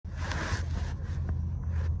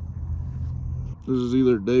This is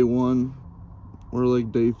either day 1 or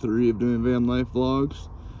like day 3 of doing van life vlogs.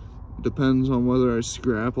 Depends on whether I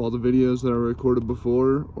scrap all the videos that I recorded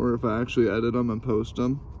before or if I actually edit them and post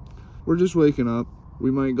them. We're just waking up. We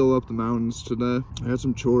might go up the mountains today. I got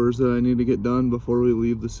some chores that I need to get done before we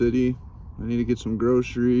leave the city. I need to get some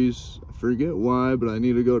groceries. I forget why, but I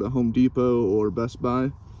need to go to Home Depot or Best Buy.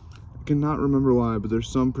 I cannot remember why, but there's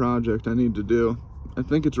some project I need to do. I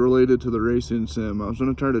think it's related to the racing sim. I was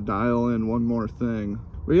gonna try to dial in one more thing.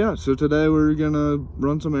 But yeah, so today we're gonna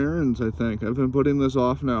run some errands, I think. I've been putting this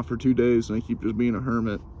off now for 2 days and I keep just being a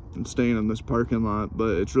hermit and staying in this parking lot,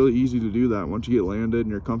 but it's really easy to do that once you get landed and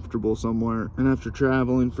you're comfortable somewhere. And after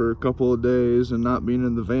traveling for a couple of days and not being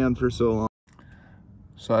in the van for so long.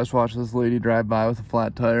 So I just watched this lady drive by with a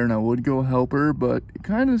flat tire and I would go help her, but it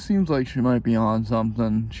kind of seems like she might be on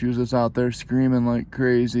something. She was just out there screaming like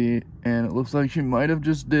crazy and it looks like she might have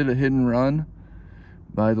just did a hit and run.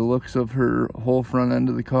 By the looks of her whole front end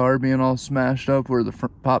of the car being all smashed up where the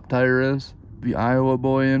pop tire is. The Iowa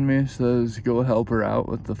boy in me says go help her out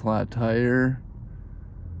with the flat tire.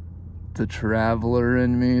 The traveler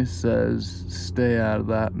in me says stay out of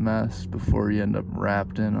that mess before you end up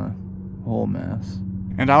wrapped in a whole mess.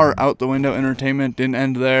 And our out the window entertainment didn't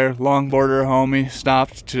end there. Longboarder homie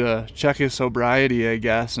stopped to check his sobriety, I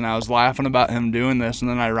guess, and I was laughing about him doing this,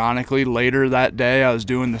 and then ironically later that day I was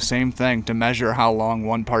doing the same thing to measure how long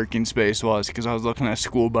one parking space was because I was looking at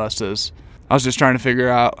school buses. I was just trying to figure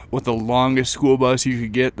out what the longest school bus you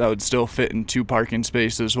could get that would still fit in 2 parking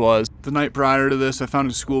spaces was. The night prior to this, I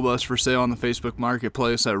found a school bus for sale on the Facebook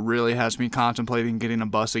Marketplace that really has me contemplating getting a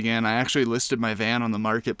bus again. I actually listed my van on the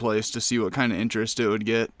Marketplace to see what kind of interest it would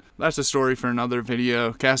get. That's a story for another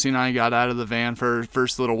video. Cassie and I got out of the van for her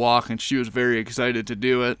first little walk and she was very excited to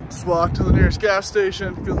do it. Just walked to the nearest gas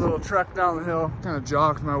station, good little trek down the hill. Kind of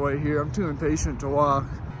jogged my way here. I'm too impatient to walk.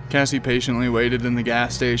 Cassie patiently waited in the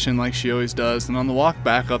gas station like she always does, and on the walk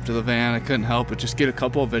back up to the van I couldn't help but just get a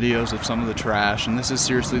couple of videos of some of the trash, and this is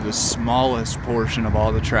seriously the smallest portion of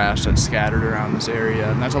all the trash that's scattered around this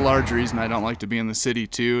area, and that's a large reason I don't like to be in the city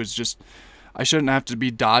too. It's just I shouldn't have to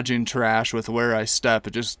be dodging trash with where I step.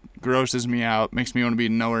 It just grosses me out, makes me want to be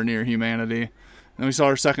nowhere near humanity. Then we saw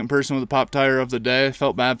our second person with a pop tire of the day.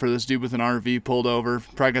 Felt bad for this dude with an RV pulled over.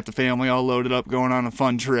 Probably got the family all loaded up going on a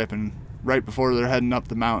fun trip, and right before they're heading up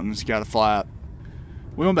the mountains, got a flat.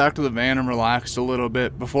 We went back to the van and relaxed a little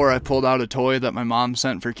bit before I pulled out a toy that my mom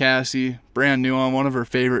sent for Cassie. Brand new one of her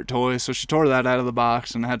favorite toys, so she tore that out of the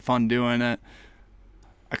box and had fun doing it.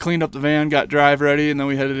 I cleaned up the van, got drive ready, and then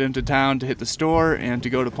we headed into town to hit the store and to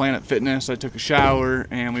go to Planet Fitness. I took a shower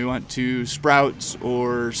and we went to Sprouts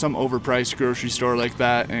or some overpriced grocery store like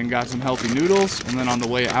that and got some healthy noodles. And then on the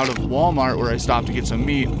way out of Walmart where I stopped to get some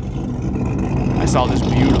meat, I saw this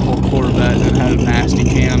beautiful Corvette that had a nasty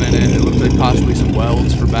cam in it. It looked like possibly some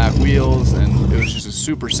welds for back wheels, and it was just a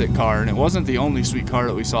super sick car. And it wasn't the only sweet car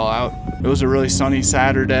that we saw out. It was a really sunny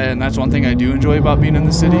Saturday, and that's one thing I do enjoy about being in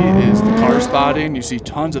the city is the car spotting. You see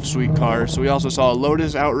tons of sweet cars. So we also saw a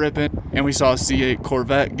Lotus out ripping, and we saw a C8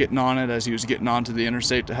 Corvette getting on it as he was getting onto the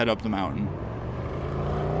interstate to head up the mountain.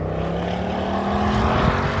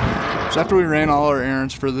 So after we ran all our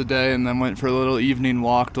errands for the day and then went for a little evening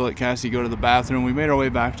walk to let Cassie go to the bathroom, we made our way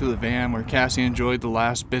back to the van where Cassie enjoyed the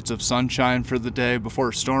last bits of sunshine for the day before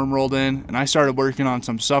a storm rolled in, and I started working on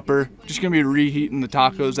some supper. Just gonna be reheating the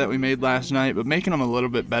tacos that we made last night, but making them a little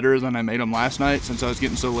bit better than I made them last night since I was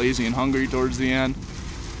getting so lazy and hungry towards the end.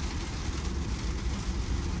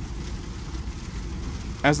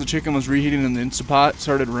 As the chicken was reheating in the Instapot, it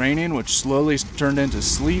started raining, which slowly turned into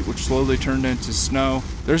sleet, which slowly turned into snow.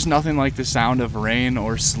 There's nothing like the sound of rain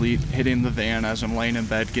or sleet hitting the van as I'm laying in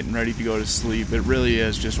bed getting ready to go to sleep. It really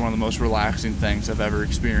is just one of the most relaxing things I've ever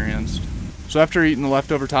experienced. So after eating the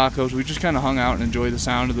leftover tacos, we just kind of hung out and enjoyed the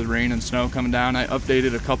sound of the rain and snow coming down. I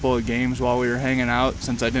updated a couple of games while we were hanging out.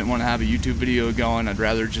 Since I didn't want to have a YouTube video going, I'd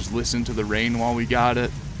rather just listen to the rain while we got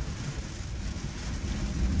it.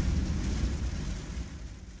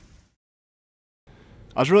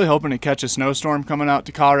 I was really hoping to catch a snowstorm coming out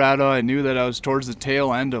to Colorado. I knew that I was towards the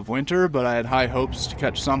tail end of winter, but I had high hopes to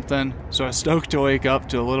catch something. So I was stoked to wake up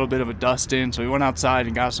to a little bit of a dusting. So we went outside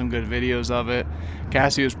and got some good videos of it.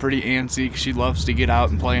 Cassie was pretty antsy because she loves to get out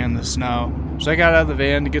and play in the snow. So I got out of the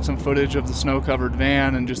van to get some footage of the snow-covered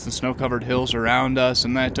van and just the snow-covered hills around us.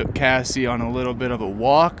 And then I took Cassie on a little bit of a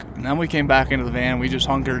walk. And then we came back into the van. We just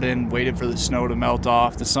hunkered in, waited for the snow to melt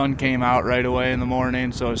off. The sun came out right away in the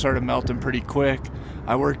morning, so it started melting pretty quick.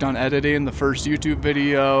 I worked on editing the first YouTube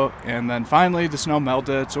video, and then finally the snow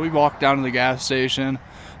melted, so we walked down to the gas station,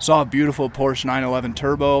 saw a beautiful Porsche 911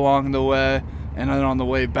 Turbo along the way, And then on the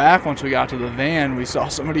way back, once we got to the van, we saw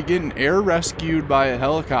somebody getting air rescued by a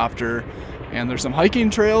helicopter. And there's some hiking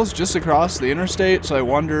trails just across the interstate, so I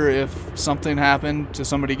wonder if something happened to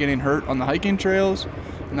somebody getting hurt on the hiking trails.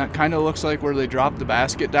 And that kind of looks like where they dropped the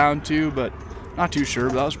basket down to, but not too sure.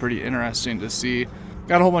 But that was pretty interesting to see.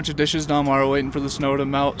 Got a whole bunch of dishes done while we were waiting for the snow to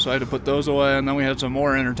melt, so I had to put those away. And then we had some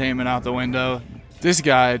more entertainment out the window. This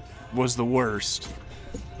guy was the worst.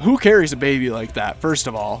 Who carries a baby like that, first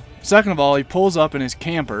of all? Second of all, he pulls up in his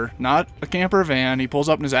camper, not a camper van. He pulls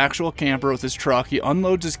up in his actual camper with his truck. He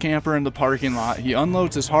unloads his camper in the parking lot. He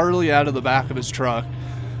unloads his Harley out of the back of his truck.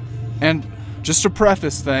 And just to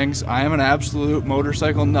preface things, I am an absolute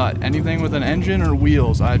motorcycle nut. Anything with an engine or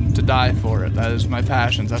wheels, I'm to die for it. That is my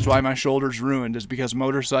passion. That's why my shoulder's ruined, is because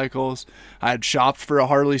motorcycles. I had shopped for a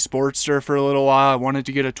Harley Sportster for a little while. I wanted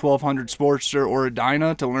to get a 1200 Sportster or a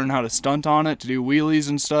Dyna to learn how to stunt on it, to do wheelies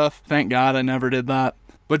and stuff. Thank God I never did that.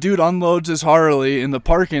 But dude unloads his Harley in the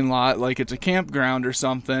parking lot like it's a campground or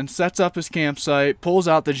something, sets up his campsite, pulls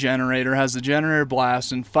out the generator, has the generator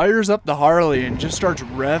blast, and fires up the Harley and just starts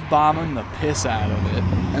rev bombing the piss out of it.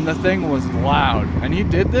 And the thing was loud. And he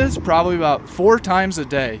did this probably about 4 times a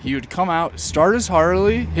day. He would come out, start his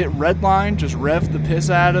Harley, hit red line, just rev the piss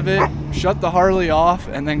out of it, shut the Harley off,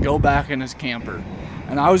 and then go back in his camper.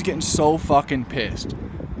 And I was getting so fucking pissed.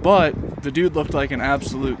 But the dude looked like an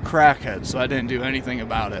absolute crackhead, so I didn't do anything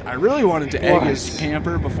about it. I really wanted to egg his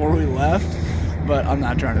camper before we left, but I'm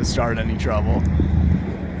not trying to start any trouble.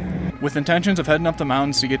 With intentions of heading up the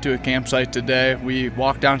mountains to get to a campsite today, we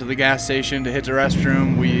walked down to the gas station to hit the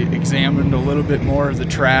restroom. We examined a little bit more of the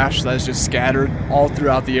trash that's just scattered all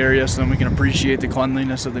throughout the area, so then we can appreciate the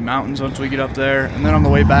cleanliness of the mountains once we get up there. And then on the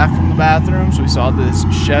way back from the bathrooms, we saw this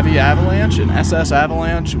Chevy Avalanche, an SS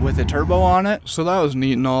Avalanche with a turbo on it. So that was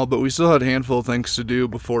neat and all, but we still had a handful of things to do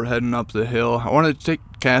before heading up the hill. I wanted to take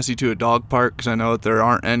Cassie to a dog park because I know that there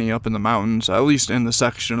aren't any up in the mountains, at least in the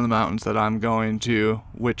section of the mountains that I'm going to,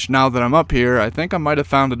 which now that I'm up here, I think I might have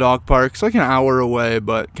found a dog park. It's like an hour away,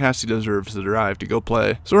 but Cassie deserves the drive to go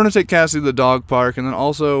play. So we're going to take Cassie to the dog park, and then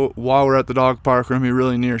also while we're at the dog park, we're going to be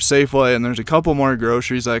really near Safeway, and there's a couple more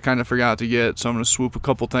groceries I kind of forgot to get, so I'm going to swoop a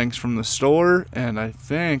couple things from the store, and I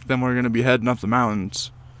think then we're going to be heading up the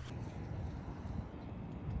mountains.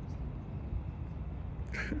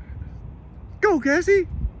 Go, Cassie!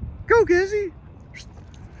 Go, Cassie!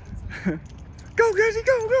 Go, Cassie!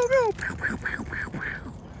 Go, go, go! Pew, pew, pew, pew, pew.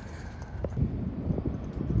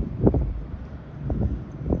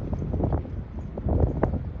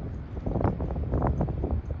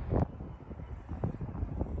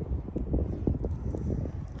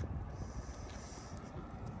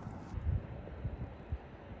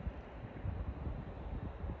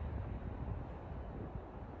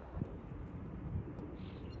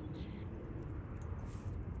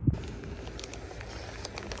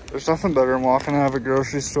 There's nothing better than walking out of a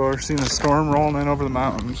grocery store, seeing a storm rolling in over the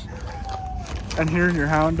mountains, and hearing your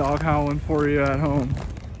hound dog howling for you at home.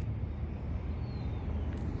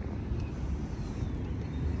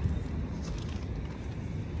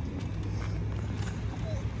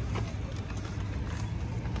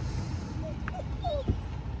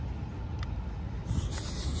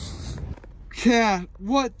 Cat,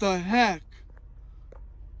 what the heck?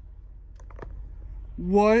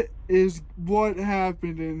 What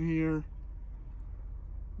happened in here?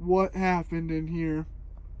 What happened in here?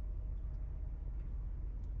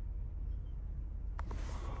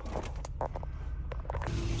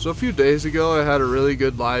 So a few days ago I had a really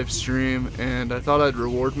good live stream, and I thought I'd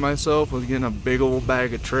reward myself with getting a big old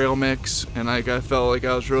bag of trail mix, and I felt like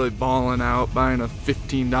I was really balling out buying a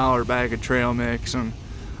 $15 bag of trail mix, and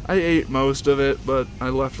I ate most of it, but I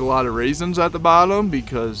left a lot of raisins at the bottom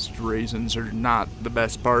because raisins are not the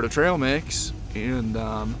best part of trail mix. And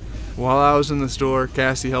while I was in the store,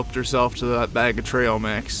 Cassie helped herself to that bag of trail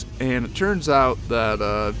mix, and it turns out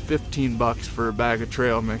that 15 bucks for a bag of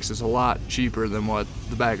trail mix is a lot cheaper than what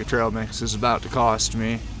the bag of trail mix is about to cost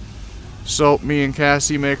me. So me and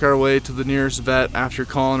Cassie make our way to the nearest vet after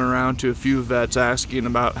calling around to a few vets asking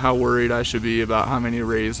about how worried I should be about how many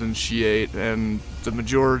raisins she ate, and the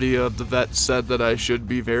majority of the vets said that I should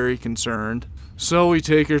be very concerned. So we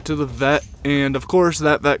take her to the vet, and of course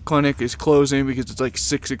that vet clinic is closing because it's like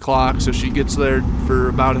 6 o'clock, so she gets there for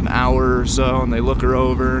about an hour or so, and they look her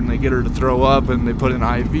over and they get her to throw up, and they put an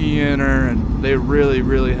IV in her, and they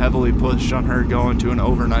really heavily push on her going to an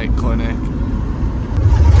overnight clinic.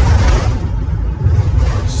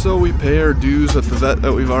 So we pay our dues at the vet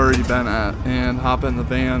that we've already been at and hop in the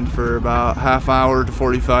van for about half-hour to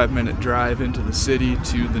 45-minute drive into the city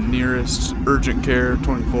to the nearest urgent care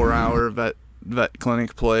 24-hour vet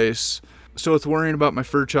clinic place. So with worrying about my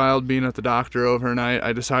fur child being at the doctor overnight,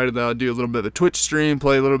 I decided that I'd do a little bit of a Twitch stream,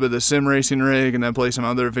 play a little bit of the sim racing rig, and then play some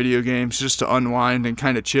other video games just to unwind and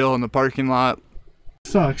kind of chill in the parking lot.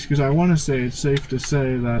 Sucks, because I want to say it's safe to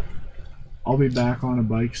say that I'll be back on a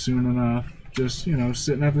bike soon enough. Just, you know,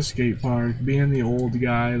 sitting at the skate park, being the old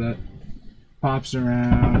guy that pops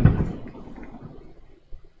around.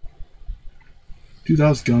 Dude, that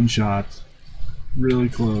was GunShots. Really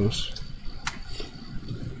close.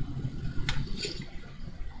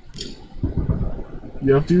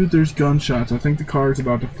 Yep, dude, there's GunShots. I think the car's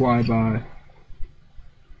about to fly by.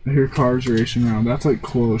 I hear cars racing around. That's like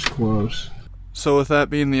close. So with that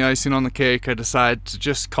being the icing on the cake, I decided to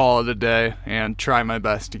just call it a day and try my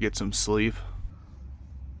best to get some sleep.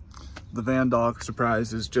 The van dog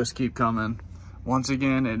surprises just keep coming. Once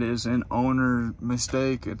again, it is an owner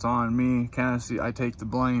mistake. It's on me. Cassie, I take the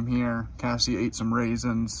blame here. Cassie ate some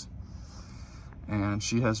raisins and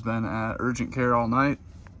she has been at urgent care all night.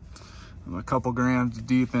 I'm a couple grams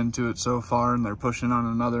deep into it so far, and they're pushing on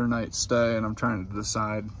another night stay, and I'm trying to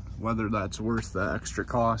decide whether that's worth the extra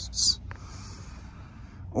costs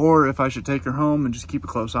or if I should take her home and just keep a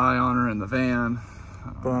close eye on her in the van.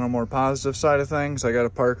 But on a more positive side of things, I got to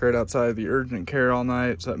park right outside the urgent care all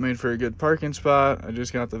night, so that made for a good parking spot. I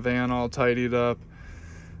just got the van all tidied up,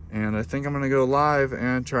 and I think I'm going to go live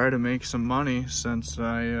and try to make some money since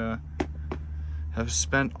I have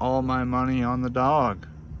spent all my money on the dog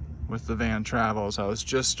with the van travels. I was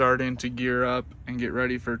just starting to gear up and get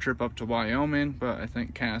ready for a trip up to Wyoming, but I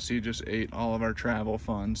think Cassie just ate all of our travel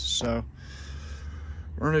funds. So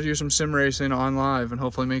we're gonna do some sim racing on live and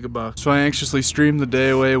hopefully make a buck. So I anxiously streamed the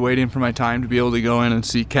day away, waiting for my time to be able to go in and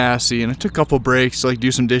see Cassie, and I took a couple breaks to like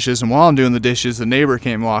do some dishes, and while I'm doing the dishes, the neighbor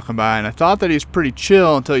came walking by, and I thought that he was pretty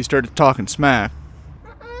chill until he started talking smack.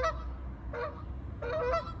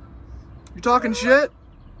 You talking shit?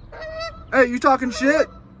 Hey, you talking shit?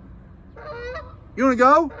 You wanna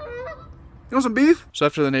go? You want some beef? So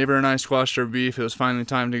after the neighbor and I squashed our beef, it was finally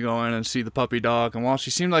time to go in and see the puppy dog. And while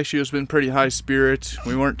she seemed like she was in pretty high spirits,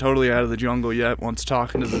 we weren't totally out of the jungle yet. Once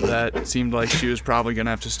talking to the vet, it seemed like she was probably gonna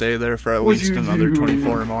have to stay there for at least another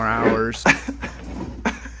 24 more hours.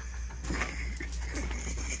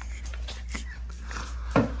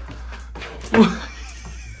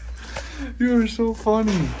 You are so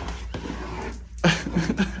funny.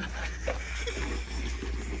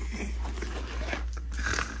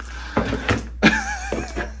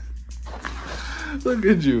 Look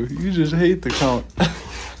at you. You just hate the count.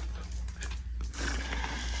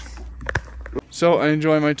 So I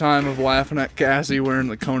enjoy my time of laughing at Cassie wearing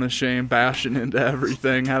the cone of shame, bashing into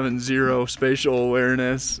everything, having zero spatial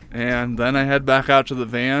awareness, and then I head back out to the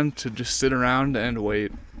van to just sit around and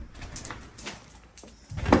wait.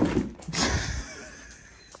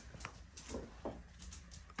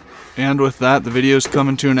 And with that, the video's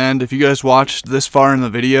coming to an end. If you guys watched this far in the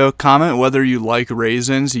video, comment whether you like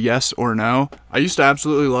raisins, yes or no. I used to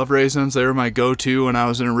absolutely love raisins. They were my go-to when I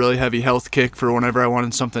was in a really heavy health kick for whenever I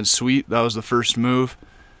wanted something sweet. That was the first move.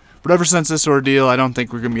 But ever since this ordeal, I don't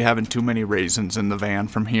think we're going to be having too many raisins in the van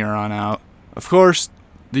from here on out. Of course,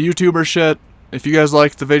 the YouTuber shit. If you guys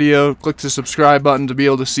liked the video, click the subscribe button to be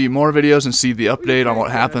able to see more videos and see the update on what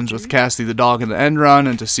happens with Cassie the dog in the end run,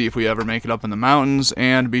 and to see if we ever make it up in the mountains.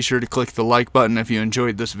 And be sure to click the like button if you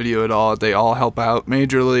enjoyed this video at all. They all help out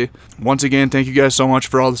majorly. Once again, thank you guys so much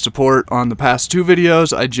for all the support on the past 2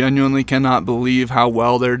 videos. I genuinely cannot believe how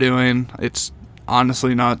well they're doing. It's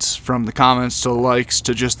honestly nuts, from the comments to the likes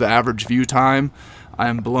to just the average view time. I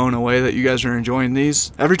am blown away that you guys are enjoying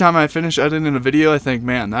these. Every time I finish editing a video, I think,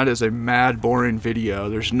 man, that is a mad boring video.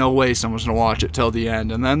 There's no way someone's gonna watch it till the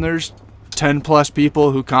end. And then there's 10 plus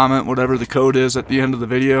people who comment whatever the code is at the end of the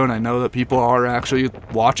video, and I know that people are actually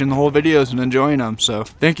watching the whole videos and enjoying them. So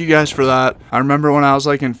thank you guys for that. I remember when I was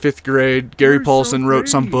like in 5th grade, Gary Paulson wrote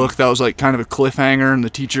some book that was like kind of a cliffhanger, and the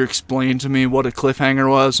teacher explained to me what a cliffhanger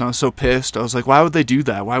was, and I was so pissed. I was like, why would they do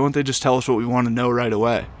that? Why wouldn't they just tell us what we want to know right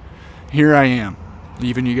away? Here I am,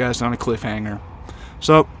 leaving you guys on a cliffhanger.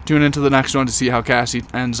 So tune into the next one to see how Cassie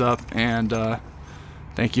ends up, and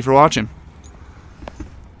thank you for watching.